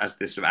world, as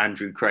this sort of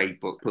Andrew Craig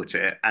book put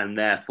it, and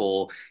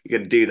therefore you're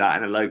going to do that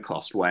in a low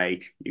cost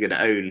way. You're going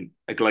to own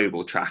a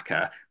global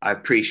tracker. I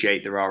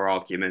appreciate there are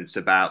arguments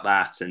about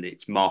that, and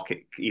it's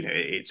market,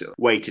 it's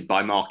weighted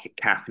by market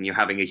cap, and you're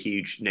having a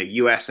huge,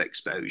 US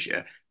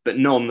exposure, but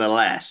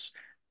nonetheless,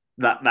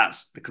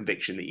 that's the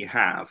conviction that you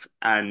have,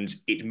 and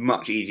it's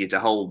much easier to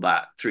hold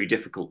that through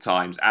difficult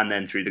times and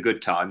then through the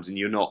good times, and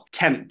you're not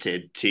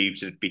tempted to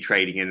sort of be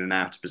trading in and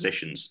out of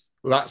positions.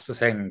 Well, that's the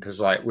thing, because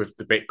like with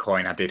the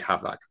Bitcoin, I did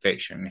have that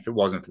conviction. If it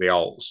wasn't for the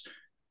alts,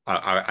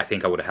 I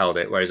think I would have held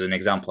it. Whereas an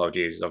example I would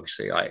use is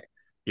obviously like,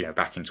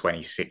 back in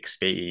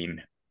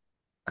 2016,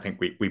 I think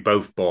we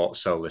both bought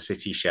Solar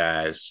City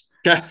shares.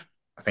 Yeah,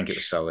 I think it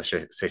was Solar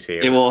City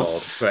it it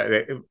was called.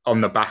 was. But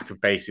on the back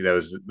of basically there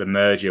was the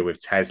merger with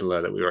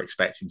Tesla that we were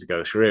expecting to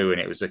go through, and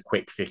it was a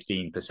quick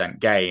 15%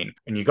 gain.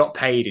 And you got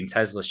paid in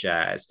Tesla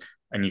shares,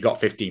 and you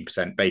got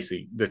 15%.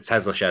 Basically, the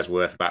Tesla shares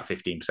were worth about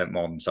 15%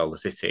 more than Solar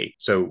City.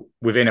 So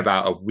within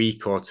about a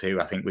week or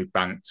two, I think we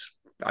banked.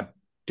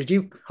 Did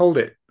you hold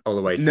it all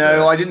the way to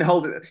No, the? I didn't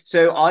hold it.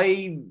 So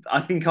I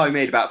think I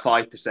made about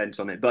 5%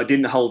 on it, but I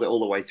didn't hold it all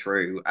the way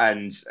through.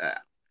 And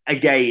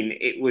again,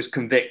 it was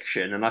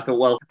conviction. And I thought,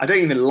 well, I don't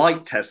even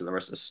like Tesla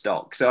as a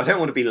stock, so I don't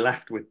want to be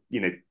left with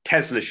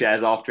Tesla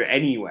shares after it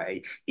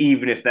anyway,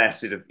 even if they're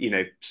sort of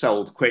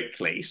sold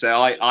quickly. So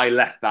I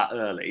left that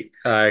early.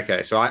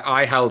 Okay, so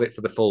I held it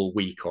for the full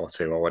week or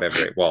two or whatever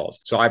it was.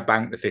 So I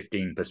banked the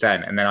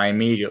 15%, and then I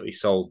immediately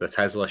sold the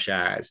Tesla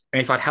shares.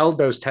 And if I'd held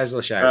those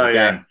Tesla shares Oh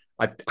yeah. again,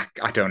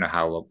 I don't know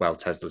how well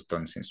Tesla's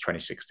done since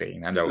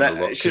 2016. I don't want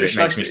to look because it Should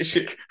I? makes me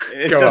sick.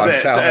 It Go does on, it.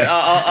 So,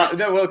 tell me.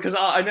 no, well, because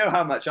I know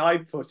how much I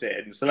put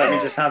in. So let me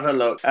just have a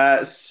look.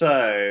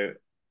 So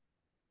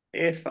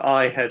if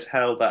I had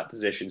held that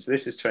position, so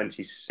this is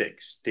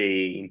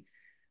 2016.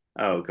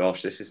 Oh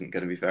gosh, this isn't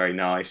going to be very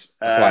nice.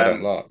 That's why I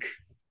don't look.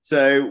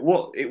 So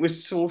what it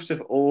was sort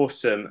of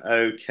autumn.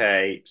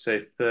 Okay,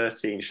 so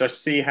 13. Should I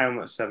see how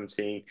much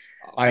 17?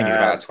 I think it's Uh,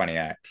 about a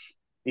 20x.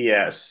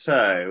 yeah.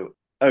 So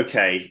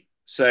okay,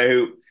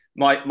 so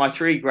my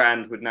 3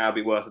 grand would now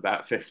be worth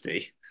about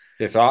 50.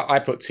 Yeah, so I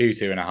put two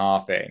and a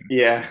half in.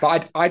 Yeah,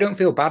 But I don't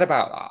feel bad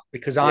about that,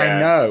 because I yeah.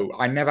 know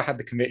I never had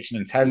the conviction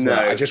in Tesla.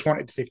 I No, just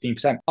wanted the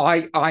 15%.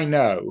 I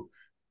know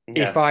if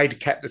yeah. I'd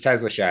kept the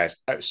Tesla shares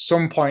at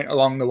some point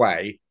along the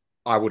way,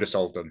 I would have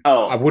sold them. I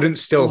Oh, wouldn't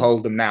still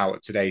hold them now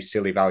at today's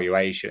silly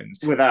valuations.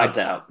 without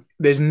doubt.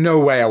 There's no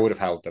way I would have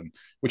held them,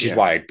 which is Yeah,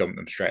 why I dumped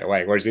them straight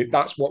away. Whereas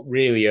that's what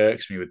really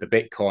irks me with the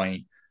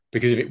Bitcoin,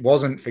 because if it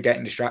wasn't for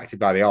getting distracted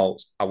by the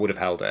alts, I would have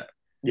held it.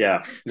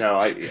 yeah. No,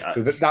 I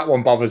So that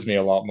one bothers me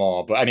a lot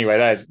more. But anyway,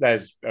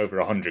 there's over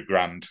 100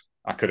 grand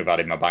I could have had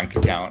in my bank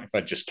account if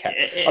I just kept.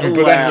 I mean,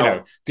 but then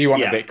well, do you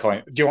want a yeah.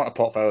 Bitcoin? Do you want a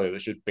portfolio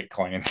that's just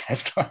Bitcoin and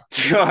Tesla?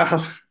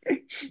 Well,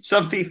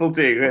 some people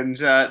do, and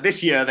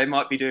this year they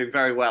might be doing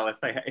very well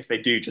if they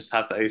do just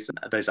have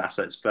those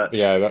assets. But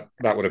Yeah,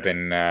 that would have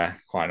been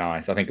quite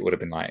nice. I think it would have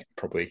been like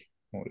probably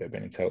what would it have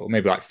been in total?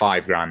 Maybe like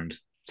 5 grand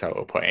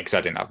total point, because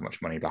I didn't have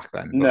much money back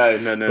then. No.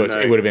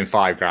 But it would have been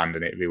 $5,000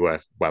 and it'd be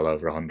worth well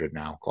over 100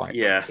 now, quite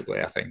Yeah.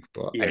 comfortably, I think.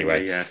 But Yeah,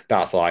 anyway, yeah.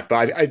 that's life.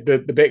 But the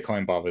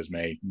Bitcoin bothers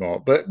me more.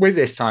 But with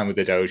this time with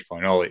the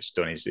Dogecoin, all it's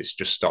done is it's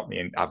just stopped me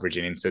in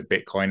averaging into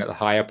Bitcoin at the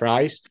higher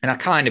price. And I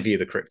kind of view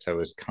the crypto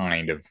as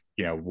kind of,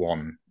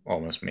 one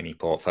almost mini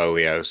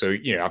portfolio. So,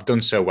 I've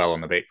done so well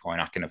on the Bitcoin,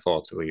 I can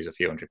afford to lose a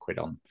few £100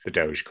 on the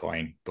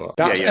Dogecoin. But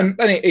that's, And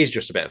it is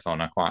just a bit of fun.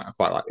 I quite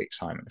like the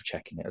excitement of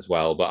checking it as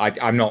well. But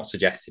I'm not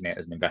suggesting it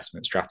as an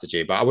investment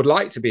strategy. But I would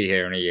like to be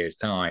here in a year's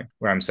time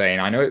where I'm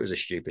saying, I know it was a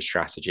stupid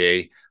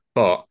strategy,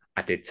 but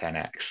I did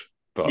 10x.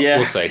 But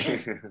we'll see.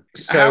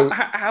 So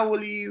how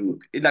will you,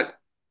 like,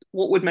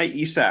 what would make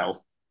you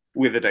sell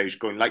with a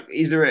Dogecoin? Like,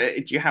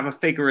 do you have a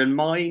figure in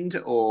mind,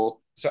 or?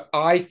 So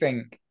I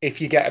think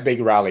if you get a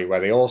big rally where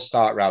they all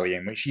start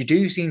rallying, which you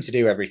do seem to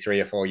do every 3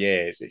 or 4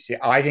 years,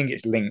 I think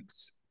it's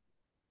linked,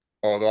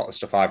 or a lot of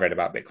stuff I've read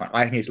about Bitcoin,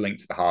 I think it's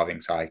linked to the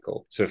halving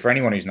cycle. So for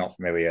anyone who's not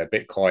familiar,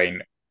 Bitcoin,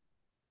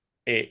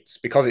 it's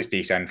because it's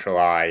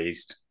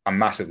decentralized, I'm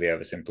massively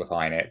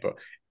oversimplifying it, but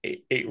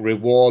it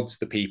rewards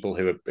the people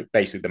who are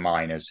basically the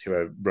miners who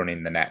are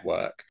running the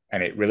network.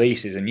 And it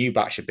releases a new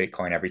batch of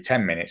Bitcoin every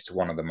 10 minutes to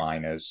one of the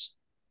miners.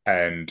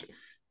 And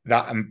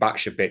that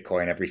batch of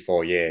Bitcoin every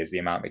 4 years, the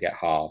amount they get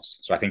halves.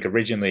 So I think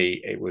originally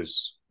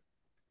it's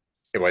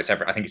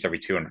every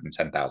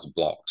 210,000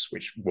 blocks,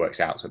 which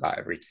works out to about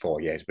every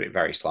 4 years, but it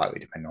varies slightly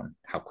depending on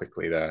how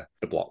quickly the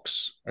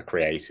blocks are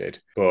created.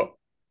 But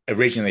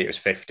originally it was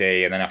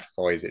 50, and then after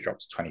 4 years it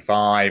drops to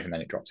 25, and then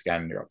it drops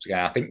again.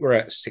 I think we're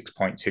at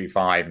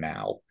 6.25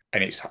 now,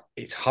 and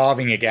it's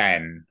halving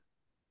again,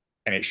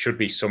 and it should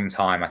be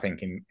sometime, I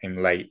think,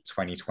 in late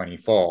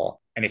 2024.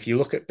 And if you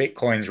look at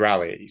Bitcoin's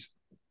rallies,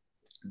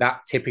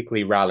 that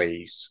typically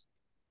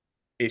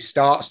it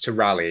starts to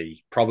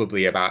rally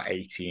probably about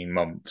 18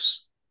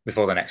 months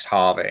before the next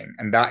halving.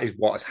 And that is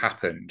what has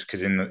happened,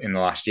 because in the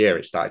last year,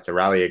 it started to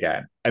rally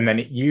again. And then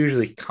it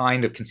usually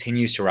kind of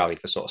continues to rally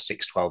for sort of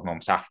 6-12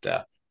 months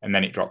after, and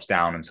then it drops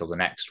down until the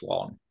next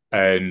one.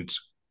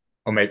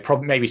 Or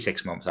maybe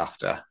 6 months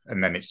after,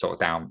 and then it's sort of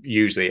down.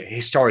 Usually,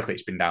 historically,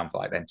 it's been down for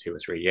like then 2 or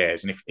 3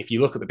 years. And if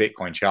you look at the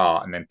Bitcoin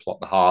chart and then plot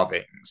the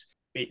halvings,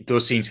 it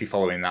does seem to be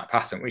following that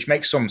pattern, which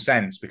makes some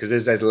sense, because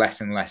as there's less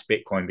and less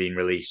Bitcoin being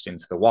released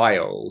into the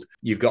wild,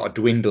 you've got a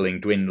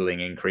dwindling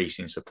increase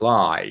in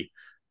supply,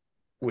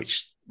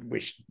 which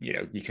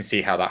you can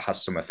see how that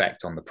has some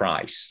effect on the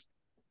price.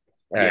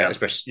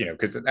 Especially,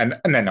 because and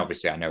then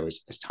obviously I know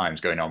as time's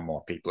going on,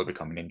 more people are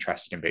becoming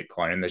interested in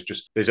Bitcoin, and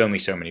there's only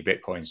so many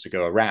Bitcoins to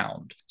go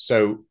around.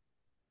 So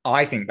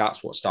I think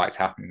that's what started to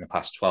happen in the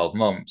past 12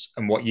 months.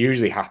 And what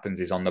usually happens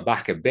is, on the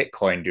back of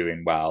Bitcoin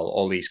doing well,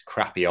 all these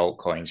crappy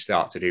altcoins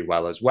start to do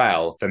well as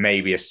well for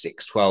maybe a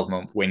 6-12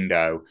 month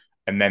window.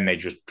 And then they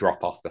just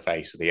drop off the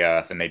face of the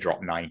earth, and they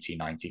drop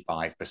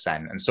 95%.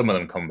 And some of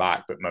them come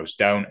back, but most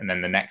don't. And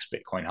then the next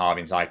Bitcoin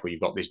halving cycle,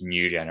 you've got this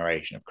new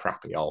generation of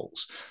crappy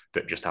alts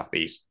that just have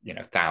these,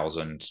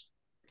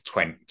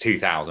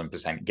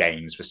 2,000%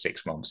 gains for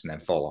 6 months and then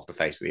fall off the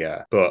face of the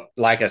earth. But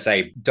like I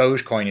say,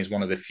 Dogecoin is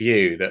one of the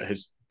few that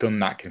has done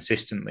that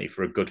consistently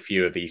for a good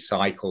few of these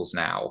cycles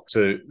now.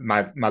 So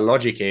my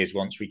logic is,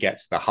 once we get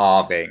to the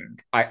halving,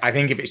 I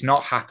think if it's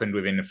not happened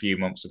within a few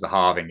months of the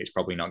halving, it's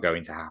probably not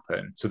going to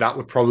happen. So that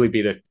would probably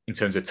be in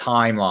terms of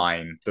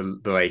timeline,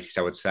 the latest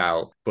I would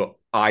sell. But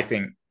I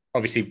think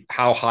obviously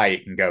how high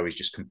it can go is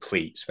just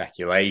complete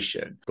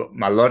speculation. But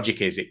my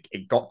logic is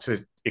it got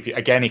to, if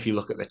you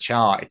look at the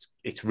chart,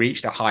 it's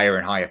reached a higher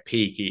and higher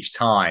peak each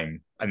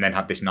time, and then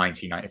had this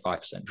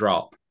 95%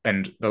 drop.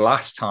 And the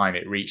last time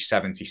it reached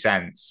 70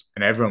 cents,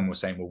 and everyone was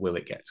saying, well, will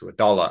it get to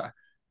 $1?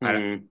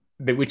 And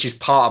which is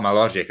part of my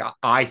logic.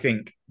 I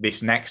think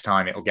this next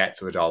time it'll get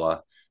to $1.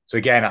 So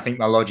again, I think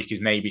my logic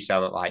is maybe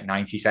sell at like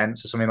 90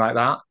 cents or something like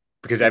that,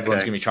 because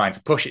everyone's going to be trying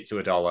to push it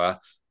to $1.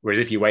 Whereas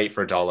if you wait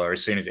for $1,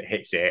 as soon as it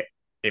hits it,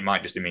 it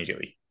might just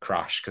immediately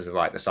crash, because of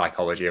like the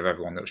psychology of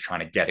everyone that was trying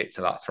to get it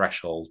to that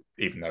threshold,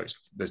 even though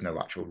there's no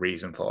actual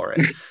reason for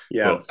it.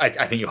 But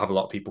I think you'll have a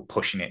lot of people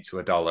pushing it to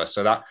 $1.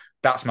 So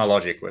that's my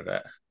logic with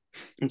it.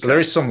 Okay. So there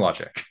is some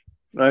logic.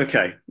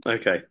 Okay,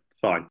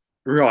 fine.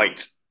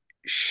 Right.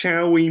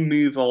 Shall we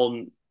move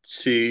on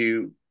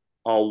to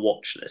our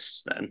watch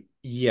lists then?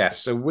 Yeah.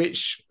 So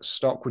which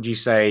stock would you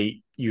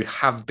say you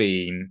have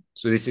been?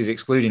 So this is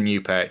excluding new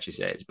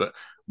purchases, but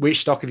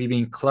which stock have you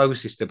been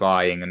closest to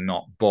buying and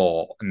not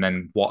bought? And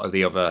then what are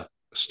the other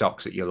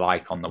stocks that you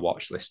like on the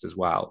watch list as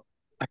well?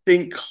 I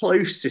think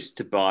closest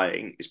to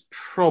buying is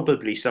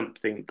probably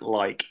something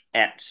like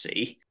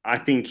Etsy. I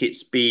think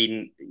it's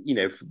been,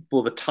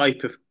 for the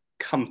type of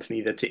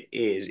company that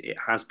it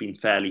has been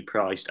fairly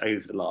priced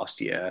over the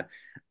last year.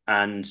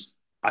 And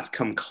I've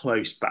come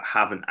close, but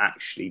haven't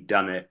actually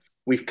done it.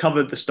 We've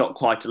covered the stock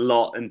quite a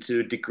lot, and to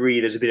a degree,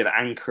 there's a bit of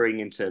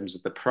anchoring in terms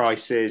of the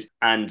prices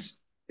and,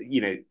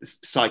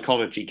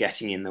 psychology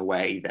getting in the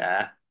way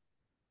there.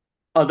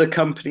 Other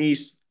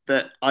companies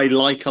that I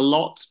like a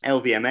lot.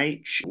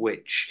 LVMH,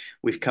 which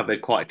we've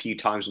covered quite a few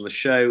times on the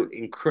show,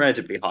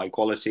 incredibly high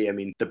quality. I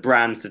mean, the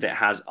brands that it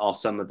has are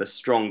some of the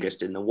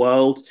strongest in the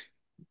world.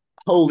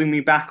 Holding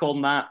me back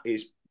on that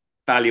is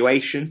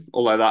valuation,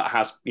 although that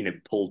has,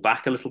 pulled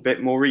back a little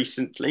bit more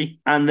recently.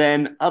 And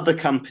then other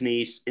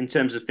companies, in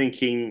terms of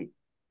thinking,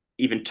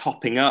 even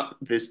topping up,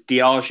 there's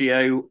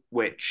Diageo,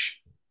 which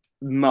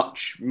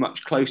much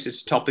closer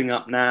to topping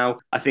up now.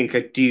 I think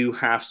I do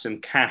have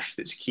some cash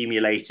that's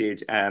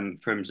accumulated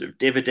from sort of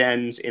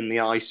dividends in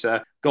the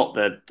ISA. I've got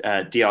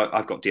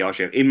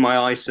Diageo in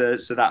my ISA,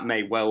 so that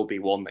may well be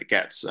one that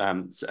gets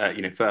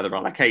further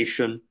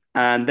allocation.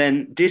 And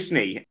then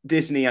Disney,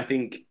 I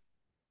think,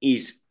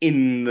 is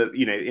in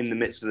the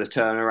midst of the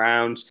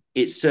turnaround.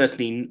 It's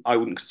certainly, I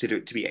wouldn't consider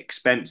it to be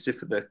expensive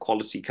for the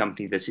quality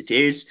company that it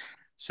is.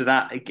 So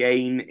that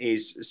again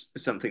is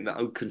something that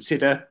I would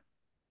consider.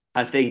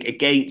 I think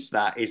against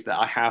that is that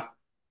I have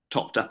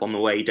topped up on the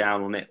way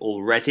down on it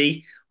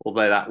already,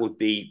 although that would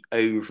be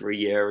over a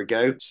year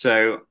ago.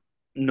 So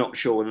not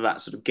sure whether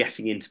that's sort of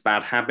getting into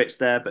bad habits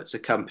there, but it's a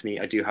company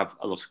I do have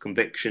a lot of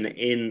conviction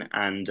in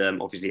and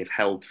obviously have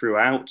held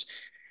throughout.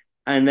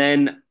 And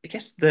then I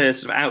guess the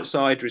sort of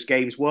outsider is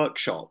Games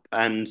Workshop.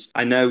 And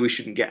I know we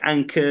shouldn't get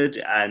anchored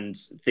and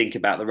think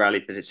about the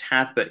rally that it's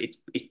had, but it's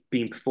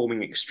been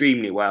performing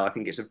extremely well. I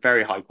think it's a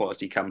very high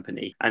quality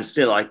company. And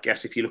still, I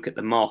guess if you look at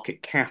the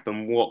market cap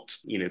and what,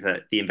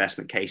 the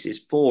investment case is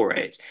for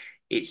it,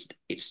 it's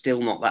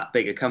still not that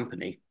big a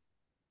company.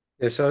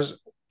 Yeah, so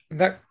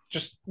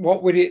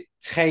what would it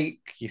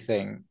take, do you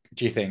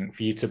think,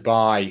 for you to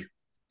buy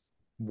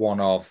one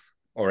of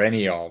or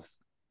any of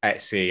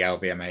Etsy,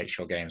 LVMH,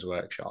 or Games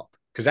Workshop?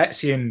 Because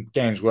Etsy and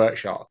Games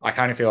Workshop, I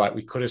kind of feel like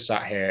we could have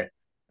sat here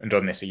and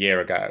done this a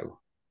year ago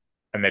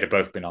and they'd have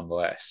both been on the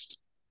list.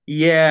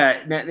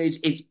 Yeah, no,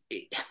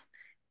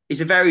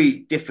 it's a very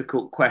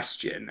difficult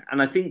question.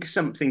 And I think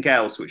something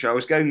else, which I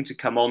was going to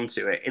come on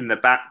to it in the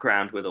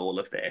background with all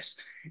of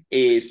this,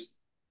 is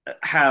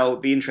how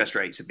the interest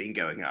rates have been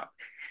going up.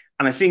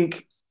 And I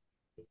think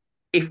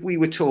if we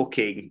were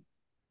talking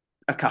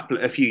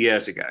a few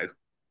years ago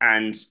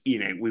and,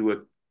 we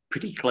were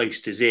pretty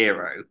close to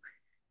zero,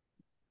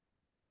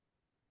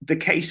 the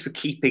case for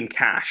keeping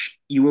cash,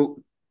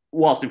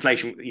 whilst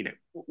inflation,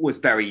 was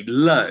very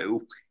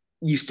low,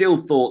 you still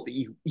thought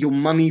that your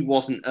money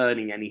wasn't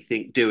earning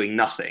anything doing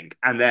nothing,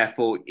 and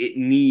therefore it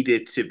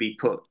needed to be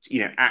put,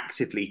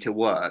 actively to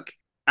work.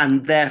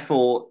 And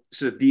therefore,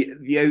 sort of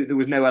there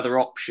was no other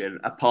option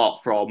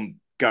apart from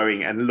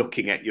going and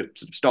looking at your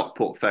sort of stock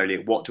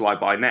portfolio. What do I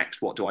buy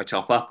next? What do I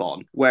top up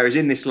on? Whereas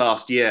in this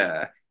last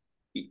year,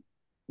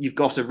 you've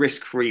got a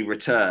risk-free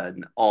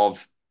return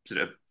of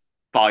sort of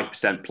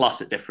 5%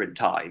 plus at different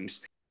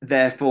times.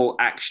 Therefore,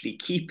 actually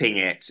keeping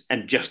it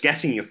and just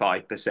getting your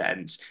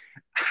 5%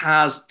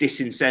 has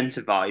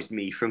disincentivized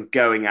me from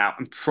going out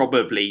and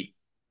probably,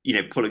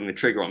 pulling the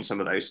trigger on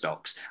some of those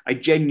stocks. I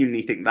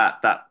genuinely think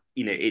that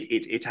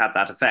it had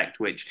that effect,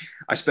 which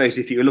I suppose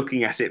if you're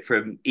looking at it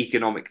from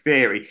economic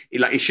theory,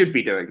 it should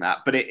be doing that.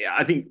 But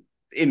I think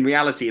in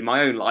reality, in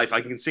my own life,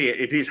 I can see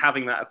it is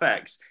having that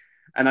effect.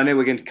 And I know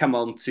we're going to come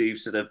on to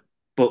sort of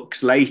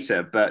books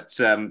later, but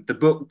the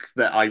book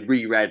that I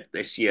reread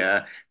this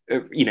year,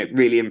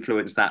 really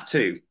influenced that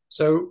too.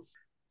 So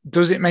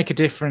does it make a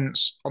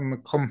difference on the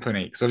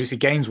company? Because obviously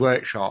Games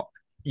Workshop,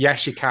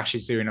 yes, your cash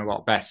is doing a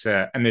lot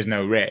better and there's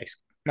no risk.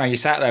 Now you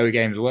sat there with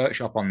Games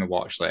Workshop on the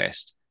watch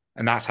list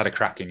and that's had a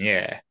cracking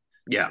year.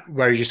 Yeah.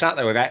 Whereas you sat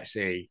there with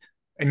Etsy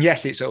and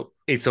yes, it's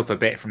up a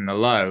bit from the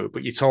low,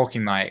 but you're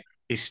talking like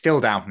it's still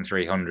down from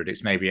 300.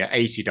 It's maybe at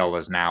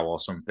 $80 now or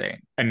something.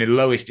 And the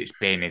lowest it's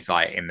been is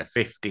like in the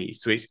 50s.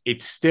 So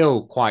it's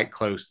still quite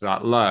close to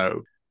that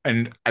low.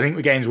 And I think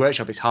with Games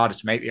Workshop, it's harder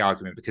to make the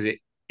argument because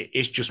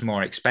it's just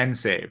more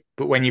expensive.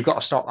 But when you've got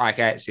a stock like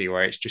Etsy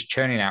where it's just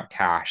churning out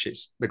cash,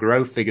 the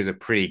growth figures are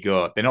pretty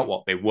good. They're not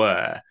what they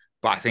were,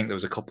 but I think there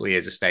was a couple of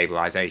years of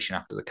stabilization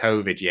after the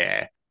COVID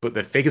year. But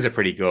the figures are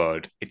pretty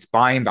good. It's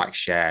buying back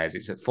shares.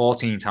 It's at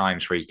 14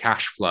 times free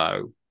cash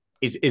flow.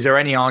 Is there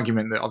any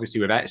argument that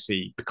obviously with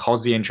Etsy,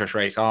 because the interest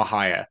rates are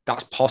higher,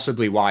 that's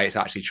possibly why it's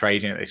actually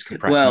trading at this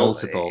compressed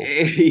multiple?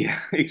 Yeah,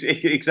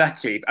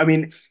 exactly. I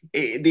mean,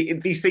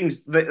 these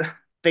things,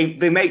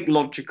 they make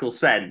logical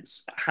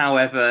sense.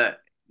 However,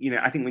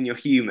 I think when you're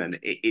human,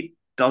 it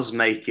does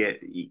make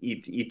it,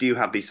 you do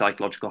have these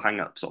psychological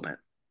hang-ups on it.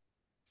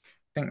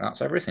 I think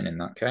that's everything in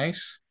that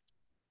case.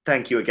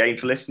 Thank you again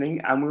for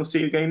listening, and we'll see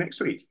you again next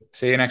week.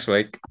 See you next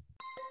week.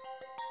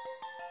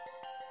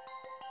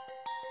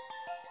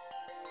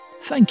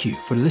 Thank you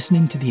for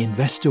listening to The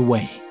Investor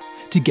Way.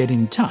 To get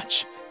in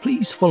touch,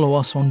 please follow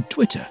us on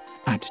Twitter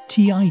at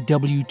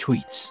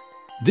TIWTweets.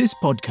 This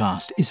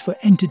podcast is for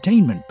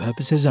entertainment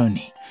purposes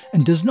only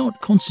and does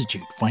not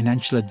constitute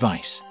financial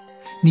advice.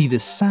 Neither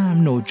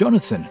Sam nor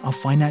Jonathan are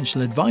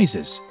financial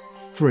advisors.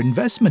 For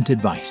investment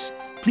advice,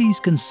 please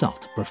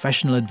consult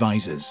professional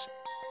advisors.